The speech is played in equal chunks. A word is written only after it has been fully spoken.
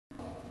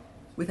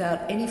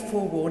Without any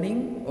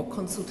forewarning or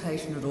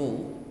consultation at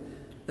all,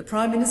 the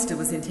Prime Minister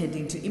was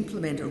intending to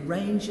implement a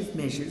range of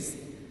measures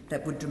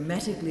that would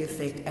dramatically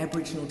affect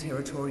Aboriginal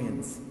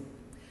Territorians.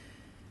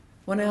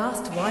 When I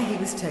asked why he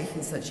was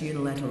taking such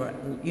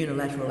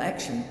unilateral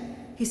action,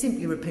 he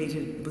simply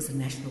repeated it was a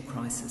national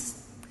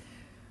crisis.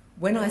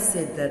 When I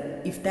said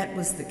that if that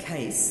was the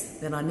case,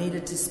 then I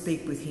needed to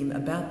speak with him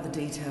about the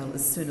detail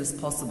as soon as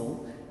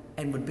possible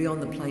and would be on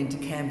the plane to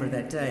Canberra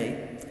that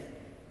day,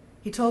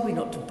 he told me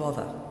not to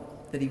bother,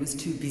 that he was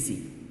too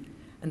busy,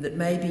 and that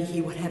maybe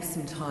he would have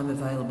some time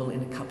available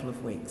in a couple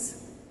of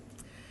weeks.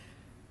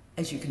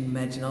 As you can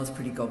imagine, I was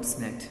pretty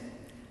gobsmacked.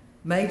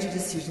 Major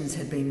decisions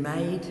had been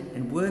made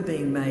and were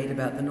being made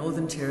about the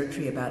Northern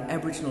Territory, about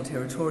Aboriginal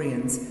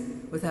Territorians,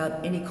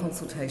 without any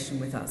consultation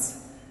with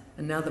us.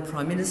 And now the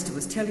Prime Minister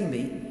was telling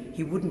me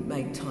he wouldn't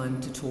make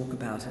time to talk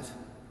about it.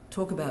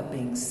 Talk about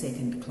being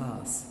second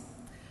class.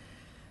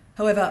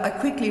 However, I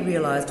quickly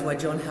realised why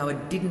John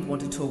Howard didn't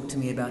want to talk to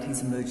me about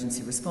his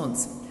emergency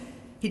response.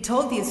 He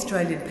told the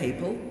Australian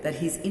people that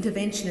his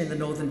intervention in the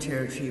Northern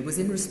Territory was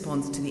in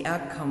response to the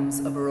outcomes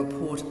of a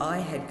report I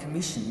had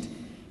commissioned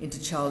into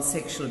child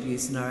sexual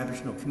abuse in our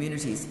Aboriginal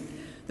communities.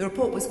 The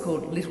report was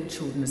called Little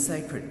Children Are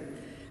Sacred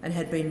and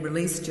had been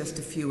released just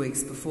a few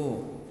weeks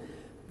before.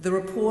 The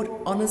report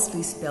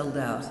honestly spelled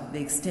out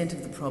the extent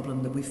of the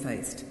problem that we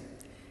faced.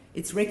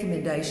 Its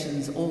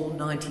recommendations, all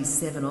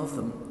 97 of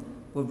them,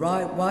 were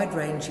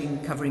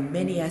wide-ranging, covering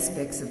many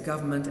aspects of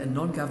government and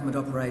non-government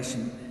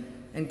operation,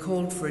 and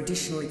called for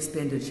additional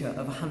expenditure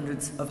of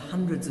hundreds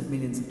of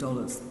millions of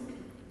dollars.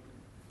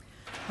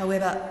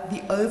 However,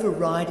 the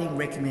overriding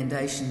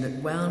recommendation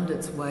that wound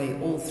its way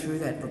all through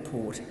that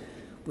report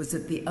was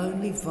that the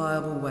only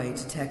viable way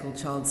to tackle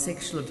child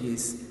sexual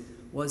abuse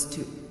was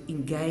to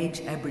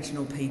engage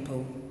Aboriginal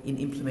people in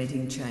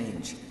implementing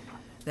change,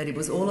 that it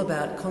was all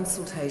about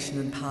consultation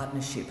and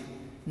partnership,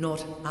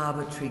 not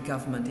arbitrary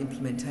government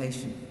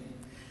implementation.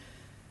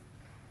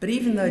 But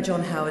even though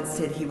John Howard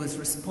said he was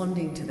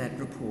responding to that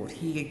report,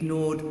 he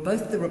ignored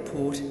both the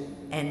report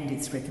and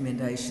its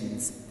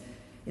recommendations.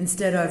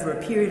 Instead, over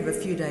a period of a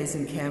few days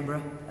in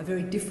Canberra, a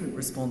very different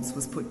response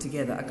was put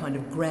together, a kind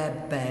of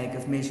grab bag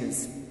of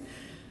measures.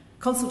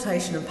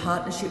 Consultation and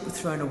partnership were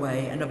thrown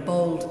away, and a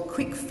bold,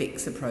 quick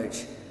fix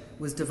approach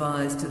was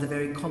devised to the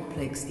very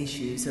complex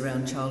issues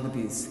around child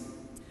abuse.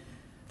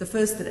 The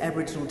first that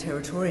Aboriginal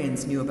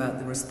Territorians knew about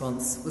the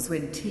response was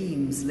when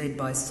teams led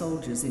by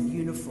soldiers in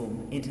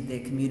uniform entered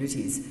their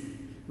communities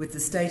with the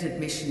stated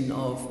mission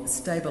of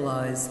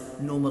stabilise,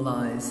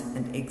 normalise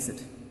and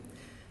exit.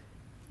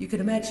 You can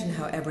imagine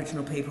how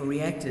Aboriginal people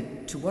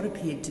reacted to what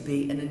appeared to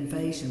be an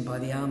invasion by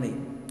the army.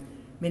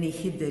 Many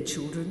hid their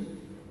children,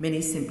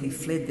 many simply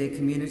fled their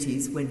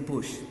communities, went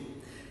bush.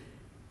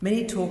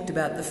 Many talked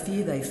about the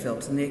fear they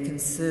felt and their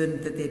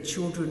concern that their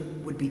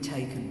children would be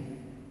taken.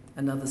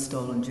 Another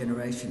stolen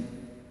generation.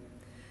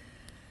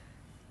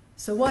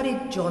 So why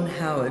did John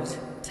Howard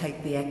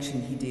take the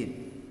action he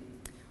did?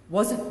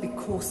 Was it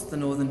because the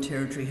Northern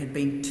Territory had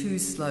been too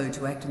slow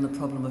to act on the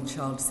problem of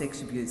child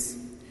sex abuse?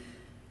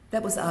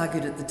 That was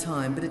argued at the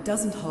time, but it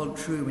doesn't hold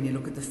true when you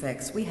look at the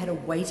facts. We had a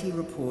weighty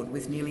report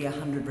with nearly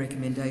 100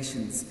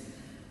 recommendations.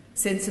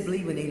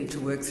 Sensibly, we needed to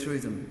work through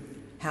them.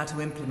 How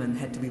to implement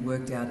had to be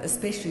worked out,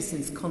 especially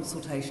since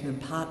consultation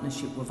and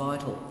partnership were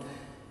vital.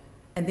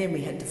 And then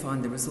we had to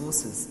find the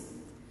resources.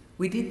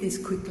 We did this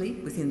quickly,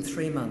 within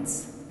 3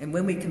 months, and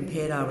when we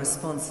compared our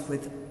response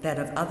with that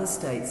of other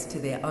states to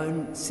their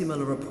own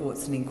similar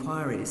reports and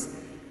inquiries,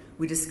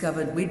 we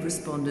discovered we'd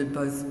responded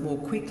both more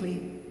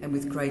quickly and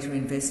with greater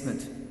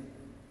investment.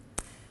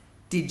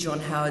 Did John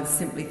Howard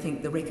simply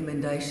think the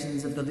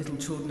recommendations of the Little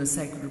Children Are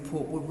Sacred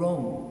report were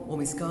wrong or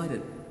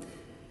misguided?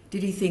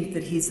 Did he think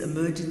that his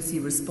emergency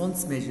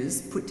response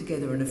measures, put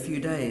together in a few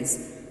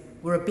days,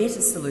 were a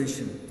better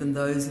solution than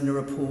those in a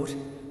report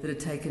that had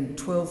taken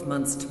 12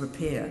 months to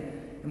prepare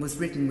and was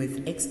written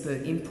with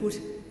expert input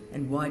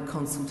and wide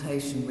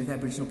consultation with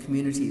Aboriginal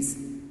communities?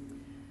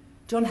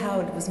 John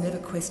Howard was never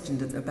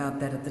questioned about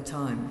that at the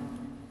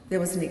time. There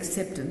was an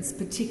acceptance,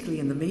 particularly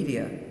in the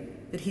media,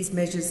 that his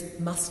measures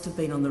must have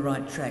been on the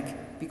right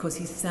track because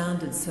he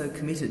sounded so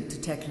committed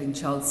to tackling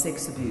child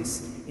sex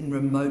abuse in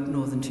remote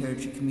Northern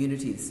Territory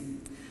communities.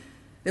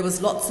 There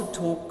was lots of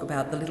talk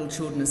about the Little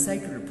Children Are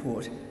Sacred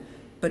report,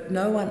 but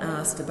no one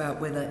asked about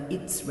whether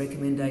its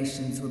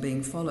recommendations were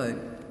being followed.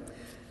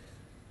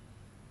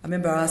 I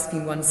remember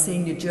asking one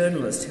senior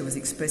journalist who was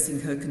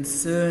expressing her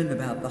concern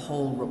about the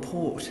whole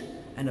report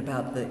and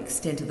about the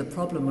extent of the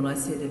problem, and I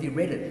said, "Have you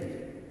read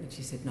it?" And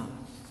she said, "No."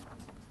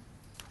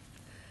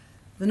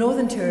 The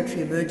Northern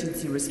Territory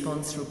emergency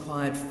response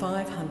required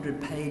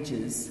 500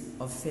 pages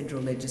of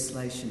federal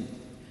legislation,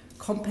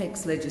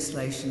 complex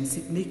legislation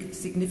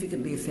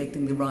significantly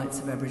affecting the rights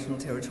of Aboriginal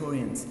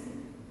Territorians.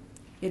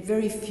 Yet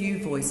very few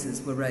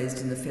voices were raised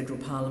in the federal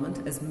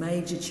parliament as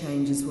major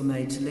changes were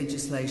made to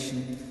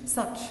legislation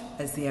such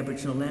as the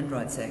Aboriginal Land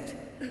Rights Act.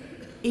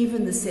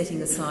 Even the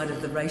setting aside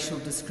of the Racial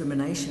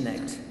Discrimination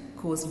Act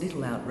caused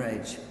little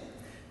outrage.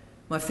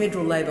 My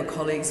federal Labor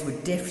colleagues were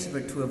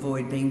desperate to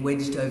avoid being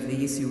wedged over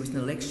the issue with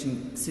an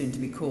election soon to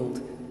be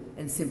called,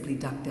 and simply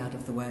ducked out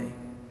of the way.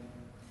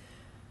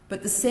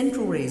 But the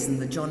central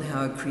reason that John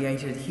Howard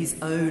created his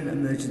own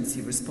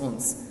emergency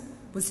response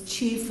was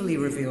cheerfully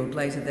revealed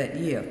later that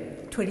year,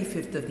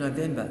 25th of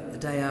November, the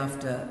day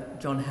after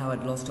John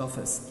Howard lost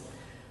office.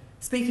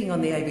 Speaking on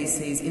the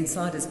ABC's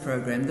Insiders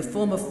program, the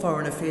former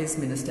Foreign Affairs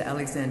Minister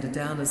Alexander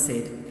Downer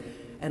said,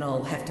 and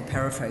I'll have to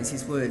paraphrase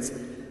his words,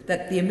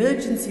 that the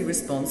emergency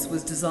response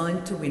was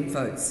designed to win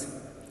votes.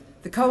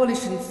 The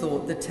coalition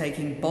thought that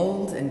taking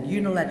bold and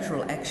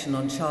unilateral action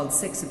on child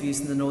sex abuse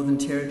in the Northern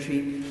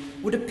Territory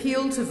would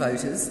appeal to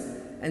voters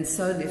and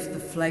so lift the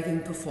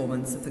flagging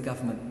performance of the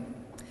government.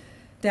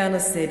 Downer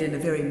said in a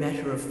very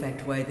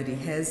matter-of-fact way that he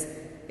has,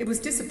 it was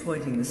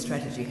disappointing the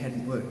strategy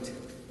hadn't worked.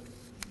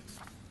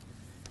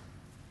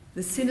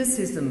 The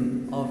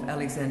cynicism of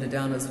Alexander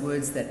Downer's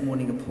words that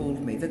morning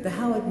appalled me, that the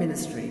Howard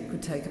ministry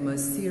could take a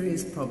most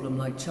serious problem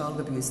like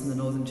child abuse in the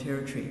Northern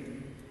Territory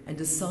and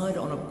decide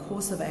on a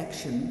course of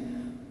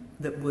action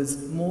that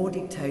was more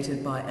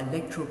dictated by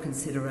electoral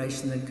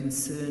consideration than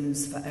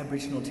concerns for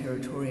Aboriginal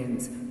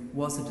Territorians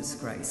was a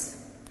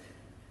disgrace.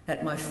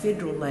 That my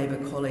federal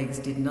Labor colleagues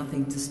did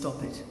nothing to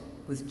stop it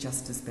was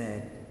just as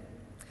bad.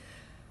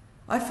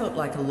 I felt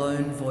like a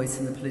lone voice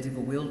in the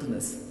political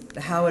wilderness. The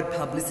Howard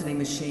publicity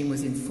machine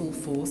was in full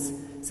force,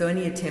 so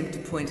any attempt to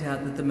point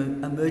out that the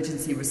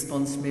emergency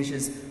response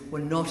measures were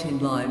not in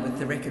line with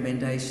the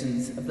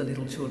recommendations of the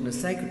Little Children are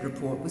Sacred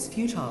report was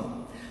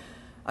futile.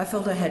 I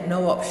felt I had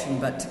no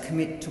option but to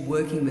commit to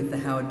working with the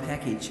Howard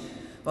package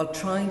while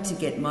trying to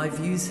get my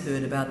views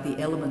heard about the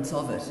elements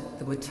of it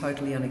that were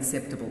totally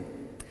unacceptable.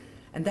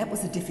 And that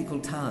was a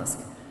difficult task,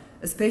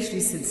 especially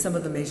since some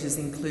of the measures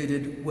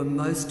included were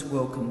most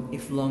welcome,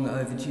 if long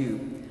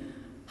overdue.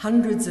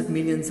 Hundreds of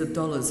millions of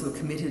dollars were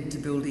committed to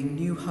building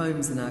new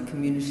homes in our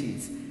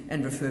communities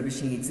and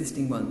refurbishing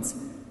existing ones.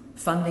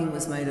 Funding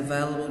was made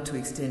available to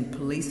extend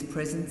police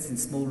presence in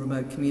small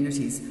remote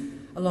communities,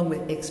 along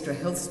with extra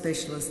health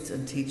specialists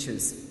and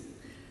teachers.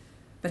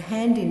 But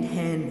hand in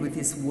hand with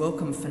this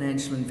welcome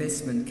financial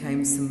investment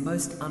came some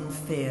most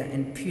unfair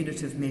and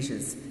punitive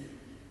measures.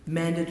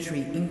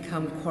 Mandatory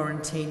income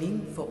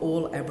quarantining for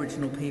all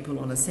Aboriginal people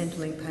on a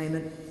Centrelink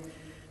payment,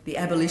 the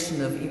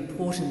abolition of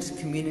important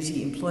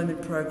community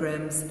employment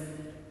programs,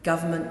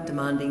 government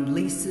demanding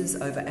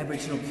leases over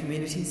Aboriginal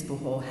communities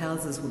before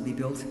houses would be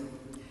built,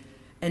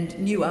 and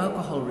new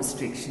alcohol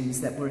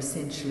restrictions that were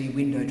essentially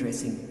window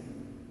dressing.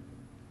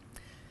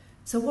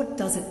 So what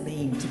does it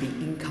mean to be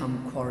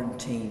income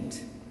quarantined?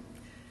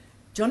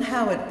 John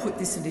Howard put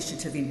this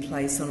initiative in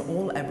place on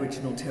all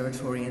Aboriginal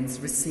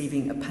Territorians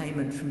receiving a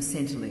payment from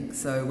Centrelink,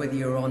 so whether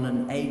you're on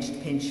an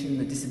aged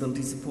pension, a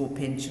disability support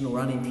pension or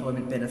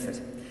unemployment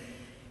benefit.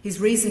 His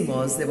reason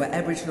was there were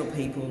Aboriginal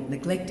people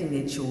neglecting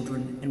their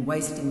children and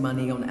wasting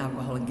money on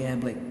alcohol and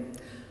gambling.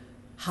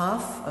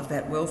 Half of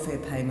that welfare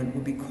payment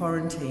would be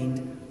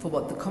quarantined for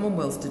what the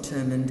Commonwealth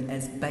determined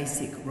as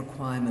basic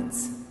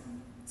requirements.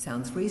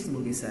 Sounds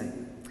reasonable, you say.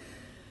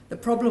 The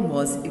problem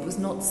was it was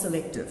not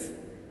selective,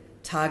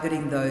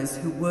 targeting those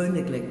who were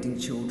neglecting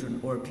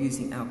children or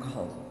abusing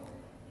alcohol.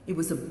 It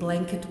was a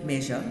blanket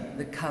measure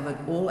that covered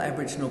all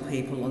Aboriginal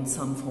people on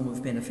some form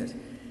of benefit,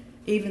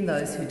 even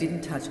those who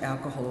didn't touch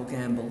alcohol or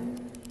gamble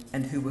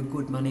and who were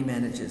good money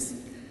managers.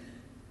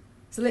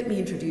 So let me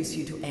introduce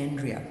you to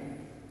Andrea.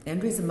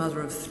 Andrea's a mother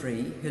of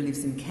 3 who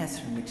lives in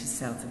Katherine, which is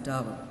south of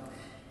Darwin.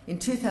 In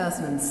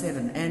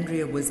 2007,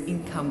 Andrea was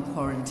income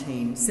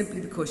quarantined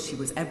simply because she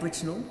was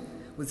Aboriginal,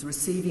 was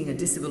receiving a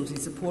disability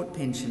support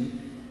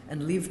pension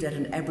and lived at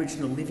an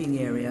Aboriginal living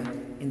area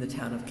in the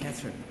town of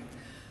Katherine.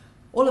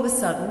 All of a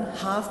sudden,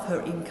 half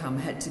her income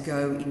had to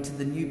go into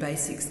the new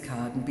basics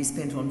card and be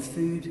spent on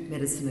food,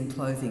 medicine and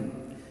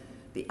clothing.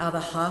 The other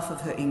half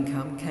of her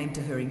income came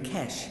to her in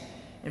cash,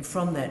 and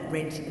from that,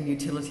 rent and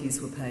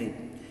utilities were paid.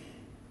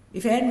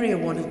 If Andrea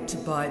wanted to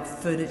buy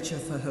furniture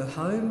for her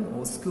home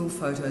or school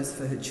photos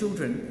for her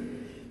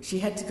children, she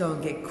had to go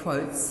and get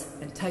quotes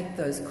and take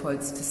those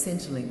quotes to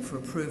Centrelink for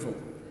approval.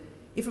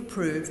 If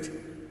approved,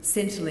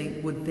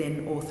 Centrelink would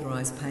then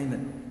authorise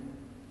payment.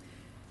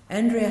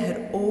 Andrea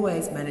had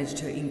always managed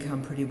her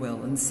income pretty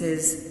well and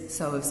says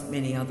so have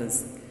many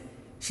others.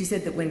 She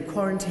said that when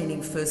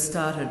quarantining first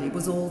started, it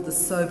was all the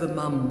sober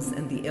mums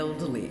and the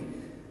elderly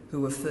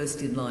who were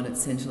first in line at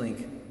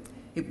Centrelink.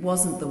 It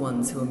wasn't the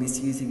ones who were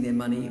misusing their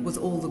money, it was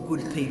all the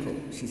good people,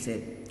 she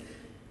said.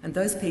 And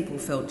those people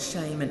felt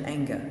shame and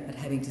anger at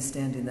having to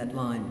stand in that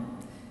line.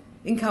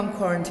 Income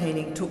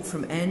quarantining took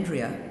from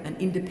Andrea an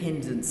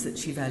independence that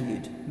she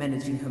valued,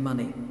 managing her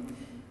money.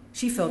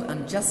 She felt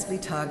unjustly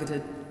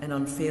targeted and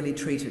unfairly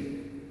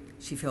treated.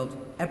 She felt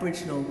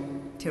Aboriginal,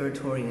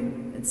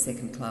 Territorian and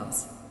second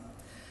class.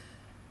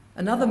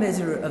 Another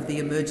measure of the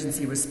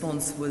emergency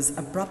response was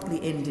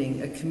abruptly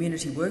ending a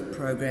community work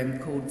program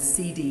called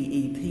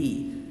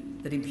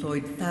CDEP that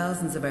employed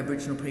thousands of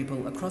Aboriginal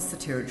people across the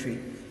Territory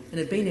and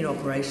had been in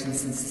operation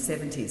since the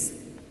 70s.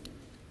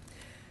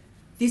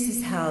 This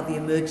is how the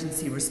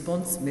emergency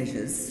response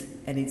measures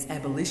and its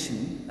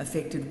abolition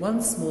affected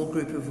one small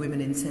group of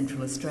women in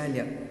Central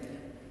Australia.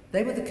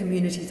 They were the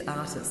community's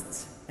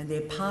artists, and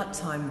their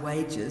part-time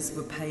wages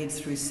were paid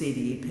through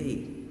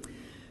CDEP.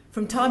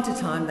 From time to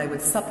time, they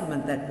would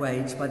supplement that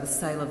wage by the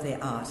sale of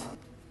their art.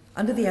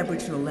 Under the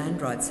Aboriginal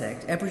Land Rights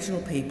Act,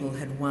 Aboriginal people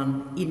had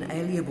won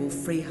inalienable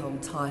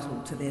freehold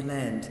title to their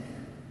land.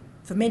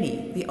 For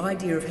many, the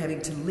idea of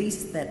having to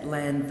lease that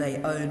land they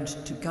owned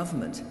to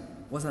government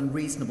was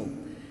unreasonable,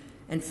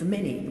 and for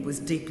many it was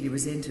deeply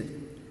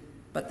resented.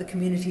 But the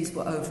communities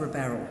were over a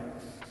barrel.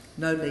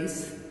 No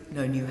lease,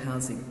 no new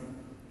housing.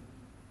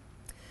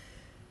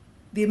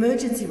 The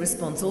emergency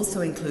response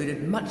also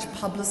included much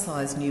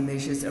publicised new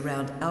measures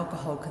around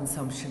alcohol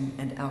consumption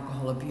and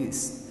alcohol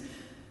abuse.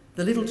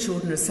 The Little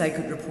Children Are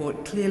Sacred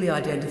report clearly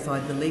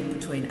identified the link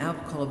between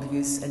alcohol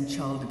abuse and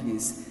child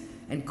abuse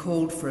and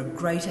called for a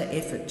greater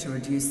effort to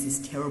reduce this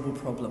terrible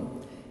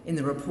problem. In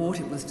the report,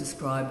 it was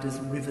described as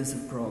rivers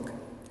of grog.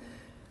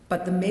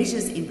 But the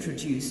measures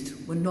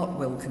introduced were not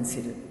well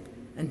considered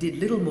and did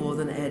little more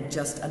than add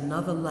just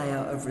another layer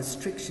of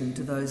restriction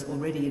to those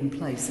already in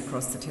place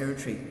across the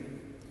territory.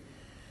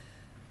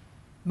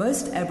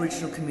 Most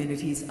Aboriginal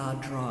communities are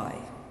dry.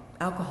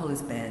 Alcohol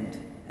is banned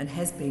and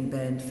has been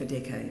banned for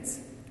decades.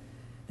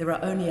 There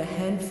are only a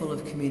handful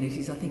of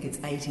communities, I think it's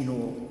 8 in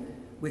all,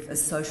 with a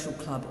social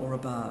club or a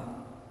bar.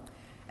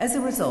 As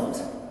a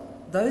result,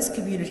 those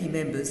community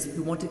members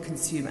who want to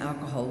consume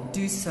alcohol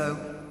do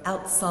so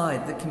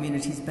outside the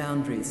community's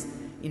boundaries,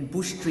 in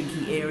bush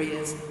drinking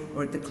areas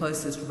or at the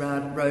closest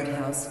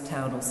roadhouse,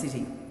 town or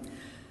city.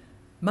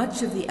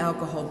 Much of the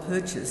alcohol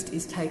purchased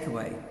is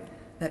takeaway.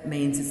 That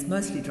means it's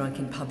mostly drunk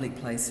in public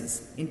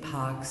places, in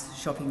parks,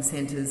 shopping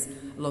centres,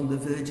 along the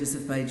verges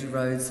of major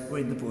roads or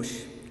in the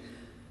bush.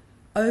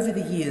 Over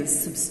the years,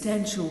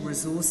 substantial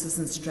resources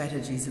and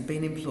strategies have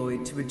been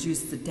employed to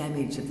reduce the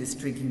damage of this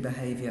drinking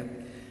behaviour.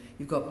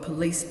 You've got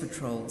police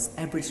patrols,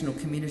 Aboriginal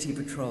community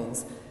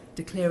patrols,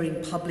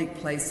 declaring public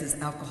places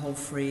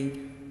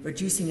alcohol-free,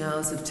 reducing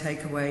hours of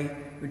takeaway,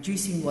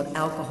 reducing what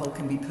alcohol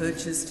can be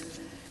purchased,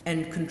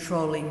 and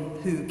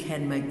controlling who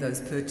can make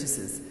those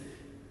purchases.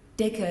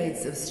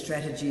 Decades of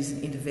strategies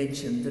and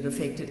intervention that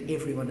affected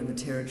everyone in the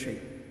Territory.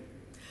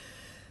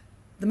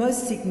 The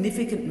most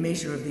significant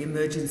measure of the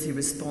emergency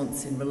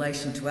response in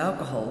relation to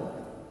alcohol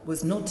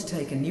was not to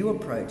take a new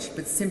approach,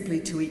 but simply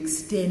to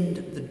extend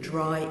the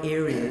dry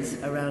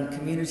areas around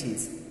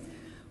communities.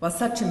 While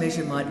such a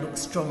measure might look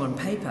strong on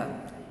paper,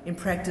 in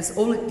practice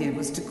all it did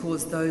was to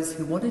cause those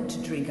who wanted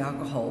to drink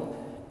alcohol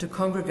to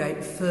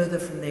congregate further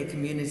from their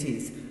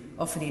communities,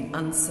 often in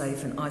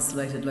unsafe and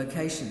isolated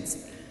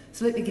locations.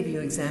 So let me give you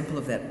an example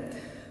of that.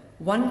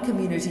 One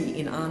community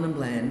in Arnhem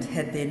Land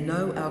had their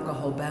no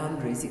alcohol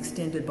boundaries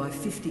extended by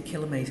 50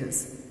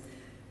 kilometres.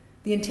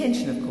 The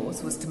intention, of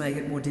course, was to make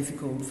it more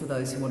difficult for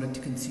those who wanted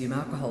to consume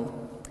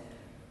alcohol.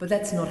 But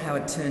that's not how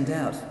it turned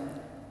out.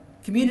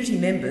 Community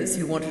members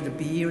who wanted a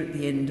beer at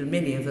the end, and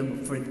many of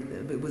them, for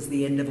it was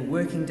the end of a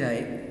working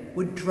day,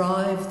 would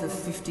drive the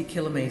 50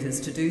 kilometres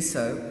to do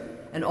so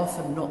and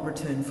often not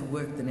return for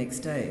work the next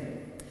day.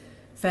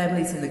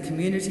 Families in the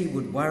community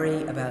would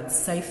worry about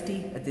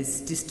safety at this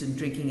distant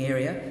drinking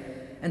area,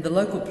 and the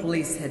local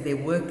police had their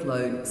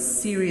workload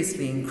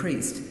seriously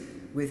increased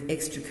with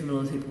extra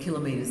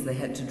kilometres they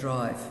had to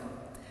drive.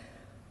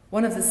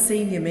 One of the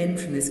senior men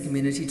from this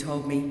community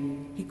told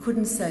me he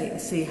couldn't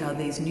see how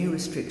these new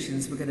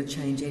restrictions were going to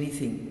change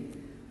anything.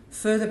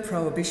 Further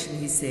prohibition,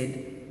 he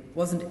said,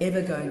 wasn't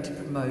ever going to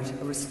promote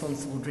a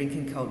responsible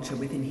drinking culture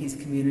within his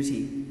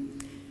community.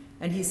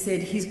 And he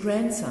said his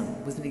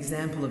grandson was an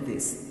example of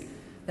this,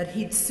 that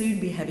he'd soon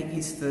be having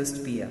his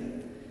first beer,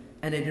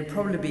 and it'd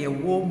probably be a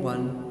warm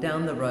one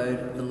down the road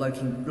of the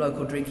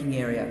local drinking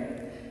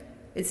area.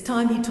 It's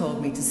time, he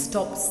told me, to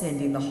stop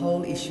sending the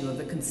whole issue of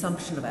the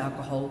consumption of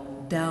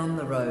alcohol down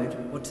the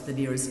road or to the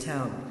nearest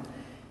town.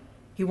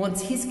 He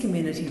wants his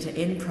community to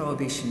end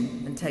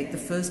prohibition and take the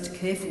first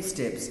careful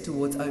steps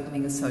towards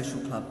opening a social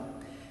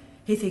club.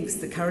 He thinks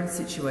the current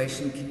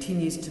situation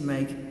continues to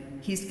make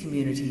his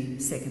community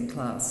second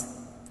class.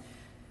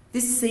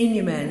 This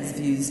senior man's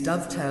views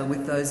dovetail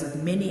with those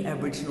of many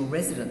Aboriginal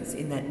residents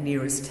in that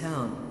nearest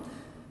town.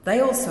 They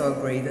also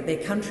agree that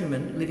their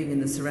countrymen living in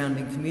the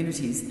surrounding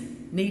communities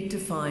need to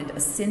find a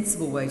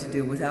sensible way to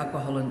deal with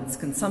alcohol and its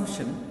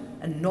consumption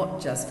and not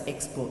just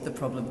export the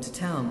problem to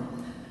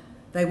town.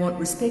 They want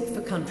respect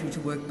for country to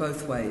work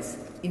both ways,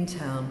 in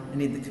town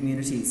and in the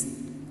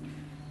communities.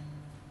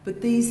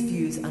 But these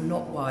views are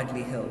not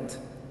widely held.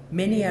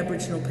 Many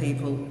Aboriginal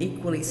people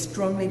equally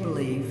strongly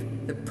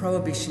believe that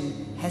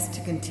prohibition has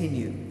to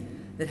continue,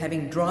 that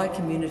having dry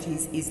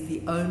communities is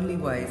the only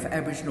way for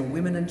Aboriginal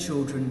women and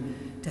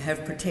children to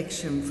have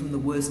protection from the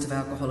worst of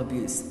alcohol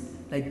abuse.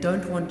 They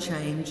don't want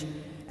change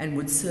and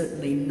would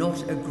certainly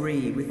not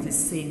agree with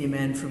this senior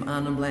man from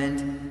Arnhem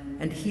Land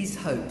and his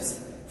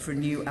hopes for a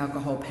new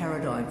alcohol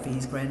paradigm for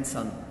his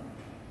grandson.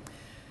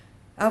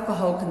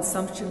 Alcohol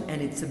consumption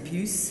and its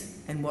abuse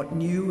and what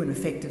new and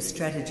effective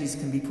strategies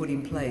can be put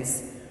in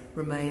place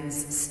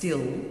remains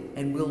still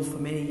and will for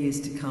many years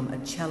to come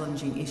a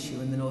challenging issue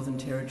in the Northern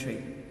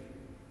Territory.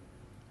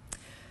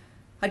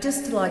 I'd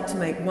just like to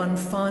make one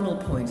final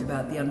point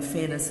about the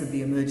unfairness of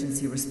the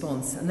emergency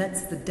response, and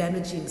that's the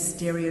damaging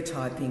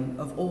stereotyping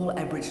of all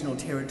Aboriginal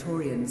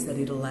Territorians that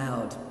it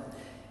allowed.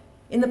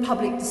 In the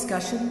public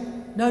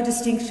discussion, no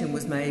distinction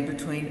was made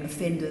between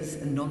offenders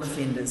and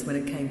non-offenders when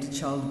it came to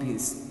child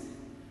abuse.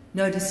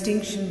 No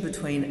distinction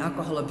between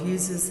alcohol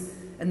abusers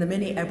and the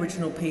many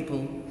Aboriginal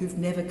people who've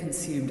never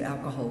consumed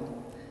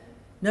alcohol.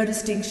 No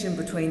distinction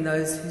between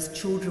those whose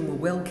children were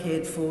well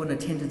cared for and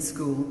attended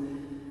school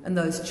and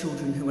those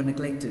children who were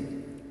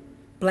neglected.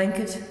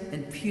 Blanket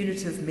and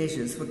punitive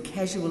measures were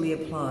casually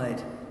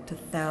applied to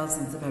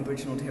thousands of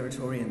Aboriginal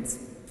Territorians.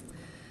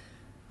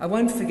 I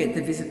won't forget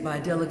the visit by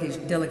a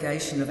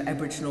delegation of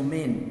Aboriginal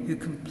men who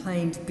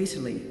complained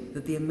bitterly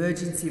that the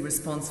emergency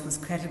response was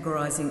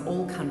categorising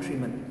all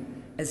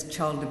countrymen as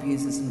child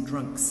abusers and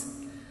drunks.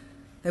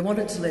 They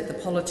wanted to let the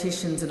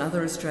politicians and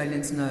other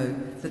Australians know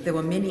that there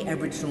were many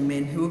Aboriginal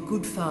men who were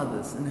good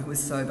fathers and who were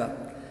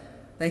sober.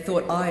 They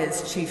thought I,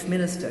 as Chief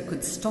Minister,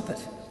 could stop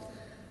it.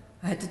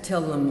 I had to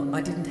tell them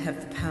I didn't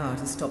have the power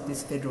to stop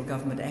this federal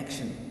government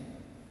action.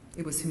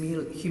 It was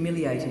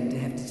humiliating to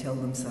have to tell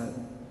them so.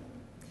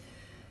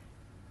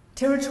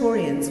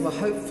 Territorians were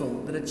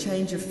hopeful that a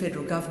change of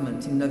federal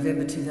government in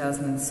November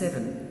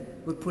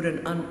 2007 would put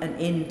an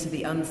end to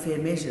the unfair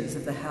measures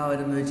of the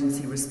Howard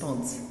emergency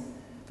response,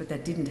 but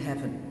that didn't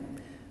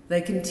happen.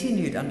 They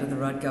continued under the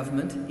Rudd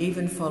government,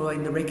 even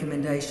following the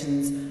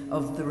recommendations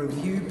of the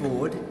Review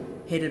Board,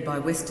 headed by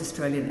West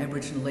Australian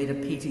Aboriginal leader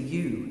Peter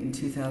Yu in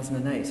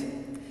 2008.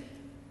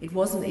 It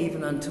wasn't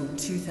even until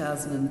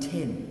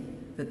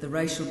 2010 that the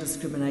Racial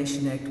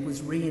Discrimination Act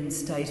was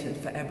reinstated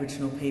for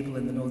Aboriginal people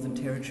in the Northern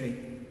Territory.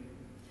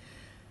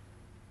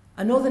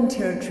 A Northern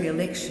Territory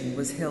election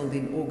was held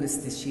in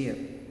August this year.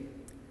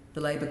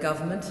 The Labor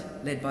government,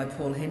 led by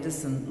Paul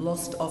Henderson,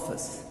 lost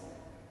office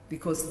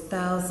because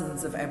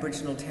thousands of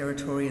Aboriginal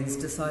Territorians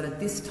decided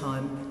this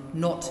time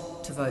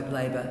not to vote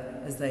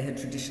Labor as they had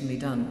traditionally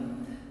done.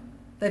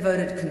 They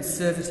voted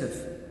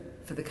Conservative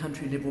for the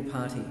Country Liberal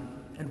Party.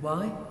 And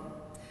why?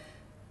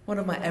 One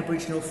of my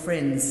Aboriginal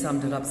friends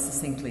summed it up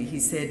succinctly. He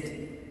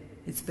said,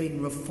 "It's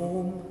been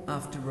reform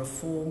after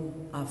reform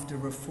after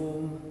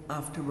reform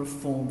after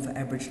reform for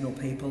Aboriginal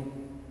people,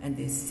 and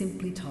they're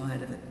simply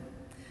tired of it."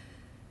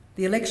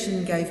 The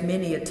election gave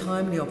many a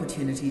timely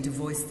opportunity to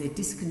voice their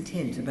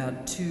discontent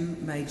about two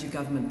major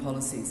government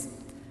policies.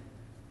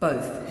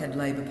 Both had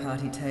Labor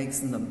Party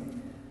tags in them.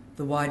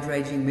 The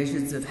wide-ranging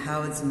measures of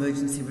Howard's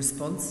emergency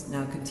response,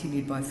 now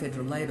continued by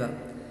federal Labor,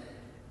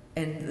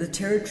 and the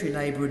Territory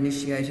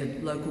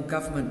Labor-initiated local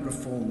government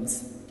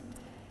reforms.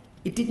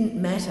 It didn't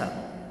matter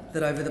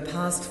that over the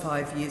past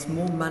 5 years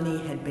more money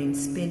had been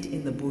spent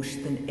in the bush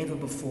than ever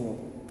before.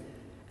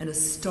 An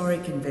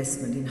historic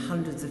investment in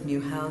hundreds of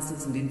new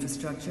houses and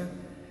infrastructure,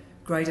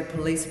 greater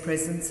police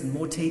presence and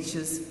more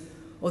teachers,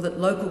 or that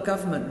local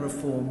government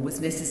reform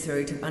was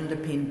necessary to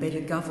underpin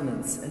better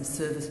governance and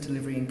service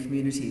delivery in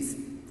communities.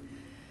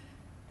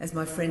 As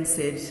my friend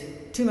said,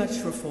 too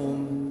much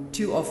reform,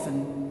 too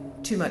often,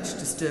 too much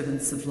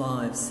disturbance of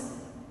lives.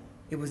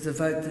 It was a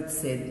vote that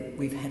said,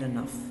 we've had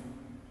enough.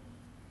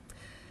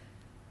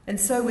 And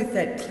so with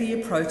that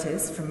clear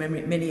protest from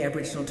many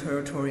Aboriginal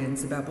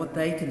Territorians about what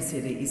they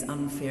consider is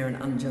unfair and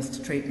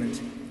unjust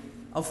treatment,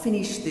 I'll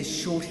finish this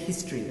short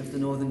history of the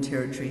Northern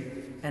Territory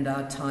and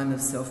our time of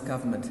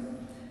self-government.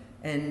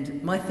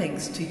 And my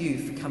thanks to you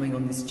for coming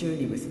on this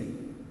journey with me.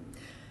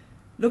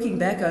 Looking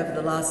back over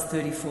the last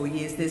 34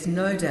 years, there's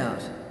no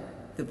doubt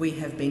that we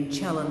have been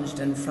challenged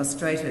and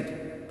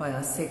frustrated by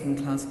our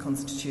second-class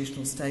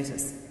constitutional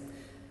status.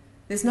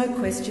 There's no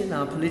question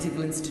our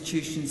political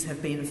institutions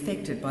have been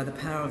affected by the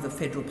power of the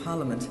federal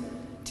parliament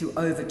to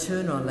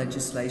overturn our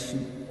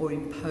legislation or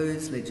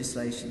impose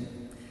legislation.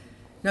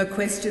 No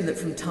question that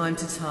from time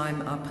to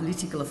time our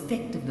political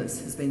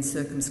effectiveness has been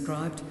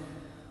circumscribed,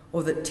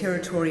 or that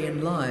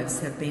Territorian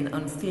lives have been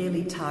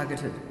unfairly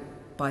targeted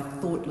by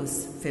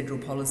thoughtless federal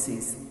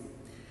policies.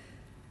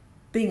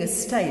 Being a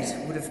state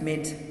would have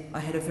meant I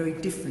had a very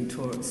different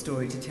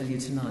story to tell you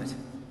tonight.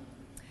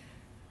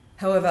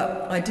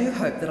 However, I do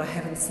hope that I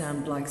haven't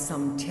sounded like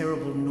some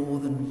terrible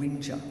northern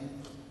whinger,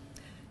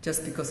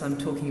 just because I'm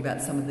talking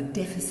about some of the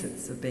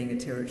deficits of being a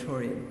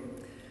Territorian.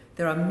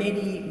 There are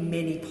many,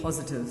 many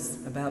positives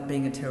about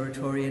being a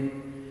Territorian,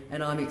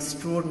 and I'm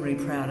extraordinarily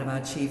proud of our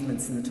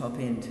achievements in the top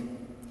end.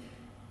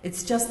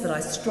 It's just that I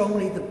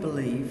strongly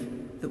believe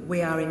that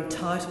we are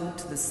entitled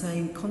to the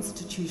same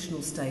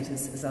constitutional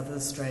status as other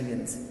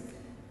Australians.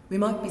 We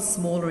might be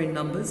smaller in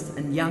numbers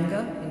and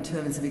younger in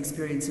terms of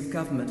experience of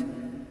government,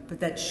 but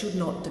that should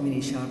not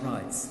diminish our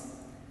rights.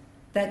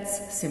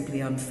 That's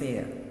simply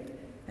unfair.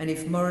 And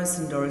if Maurice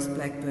and Doris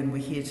Blackburn were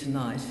here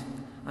tonight,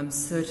 I'm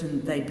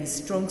certain they'd be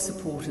strong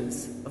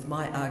supporters of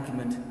my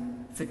argument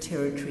for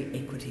territory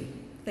equity.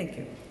 Thank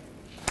you.